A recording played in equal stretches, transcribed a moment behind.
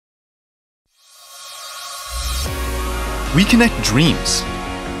We connect dreams.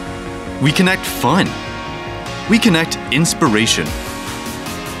 We connect fun. We connect inspiration.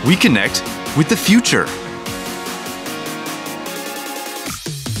 We connect with the future.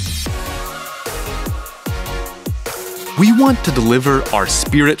 We want to deliver our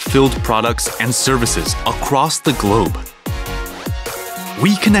spirit-filled products and services across the globe.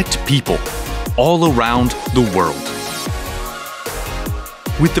 We connect people all around the world.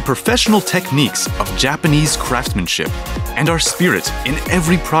 With the professional techniques of Japanese craftsmanship and our spirit in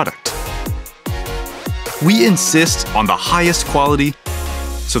every product. We insist on the highest quality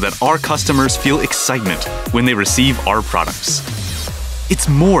so that our customers feel excitement when they receive our products. It's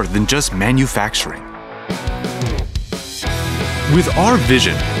more than just manufacturing. With our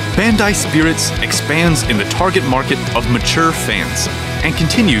vision, Bandai Spirits expands in the target market of mature fans and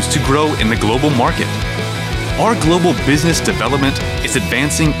continues to grow in the global market. Our global business development is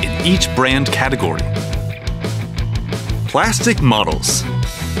advancing in each brand category. Plastic models.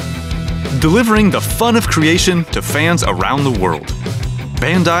 Delivering the fun of creation to fans around the world.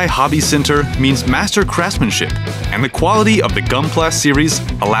 Bandai Hobby Center means master craftsmanship, and the quality of the Gunpla series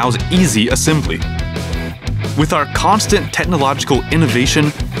allows easy assembly. With our constant technological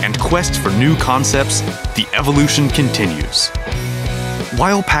innovation and quest for new concepts, the evolution continues.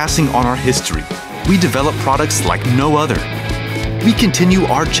 While passing on our history, we develop products like no other. We continue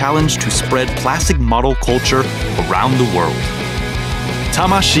our challenge to spread plastic model culture around the world.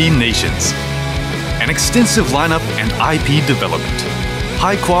 Tamashi Nations. An extensive lineup and IP development.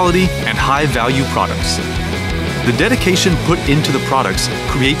 High quality and high value products. The dedication put into the products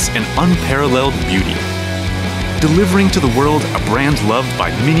creates an unparalleled beauty. Delivering to the world a brand loved by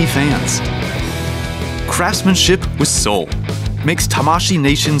many fans. Craftsmanship with soul makes Tamashi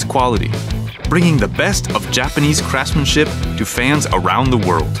Nations quality, bringing the best of Japanese craftsmanship to fans around the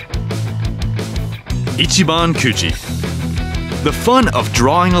world. Ichiban Kuji. The fun of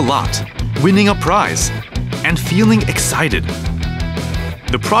drawing a lot, winning a prize, and feeling excited.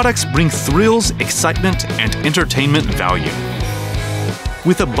 The products bring thrills, excitement, and entertainment value.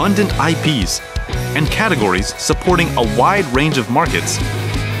 With abundant IPs and categories supporting a wide range of markets,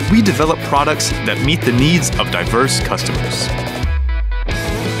 we develop products that meet the needs of diverse customers.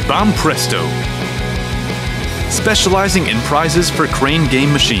 Presto. Specializing in prizes for crane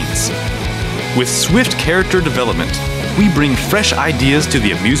game machines. With swift character development, we bring fresh ideas to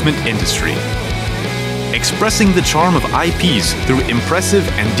the amusement industry. Expressing the charm of IPs through impressive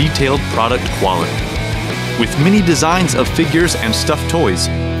and detailed product quality. With many designs of figures and stuffed toys,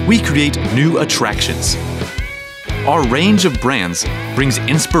 we create new attractions. Our range of brands brings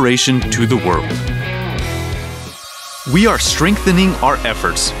inspiration to the world. We are strengthening our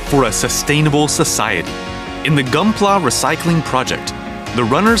efforts for a sustainable society. In the Gunpla Recycling Project, the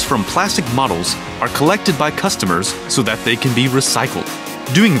runners from plastic models are collected by customers so that they can be recycled.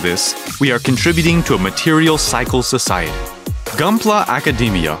 Doing this, we are contributing to a material cycle society. Gunpla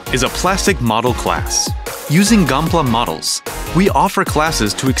Academia is a plastic model class. Using Gunpla models, we offer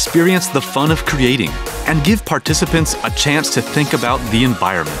classes to experience the fun of creating and give participants a chance to think about the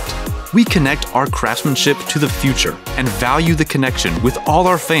environment. We connect our craftsmanship to the future and value the connection with all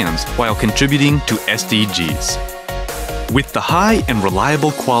our fans while contributing to SDGs. With the high and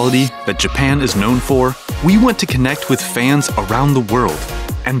reliable quality that Japan is known for, we want to connect with fans around the world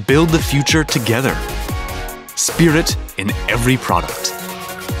and build the future together. Spirit in every product.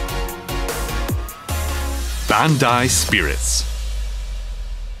 Bandai Spirits.